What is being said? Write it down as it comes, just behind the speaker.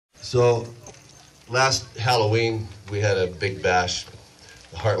So, last Halloween, we had a big bash,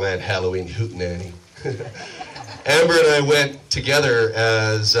 the Heartland Halloween Hootenanny. Amber and I went together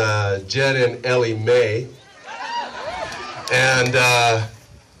as Jen and Ellie Mae. And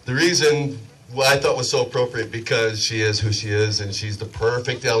the reason I thought was so appropriate because she is who she is, and she's the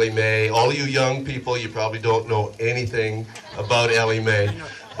perfect Ellie Mae. All of you young people, you probably don't know anything about Ellie Mae.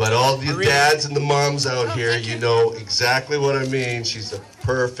 But all the dads and the moms out here, you know exactly what I mean. She's the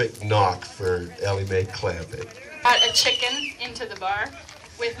perfect knock for Ellie Mae clamping. Brought a chicken into the bar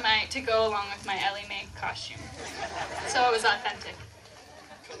with to go along with my Ellie Mae costume. So it was authentic.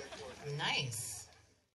 Nice.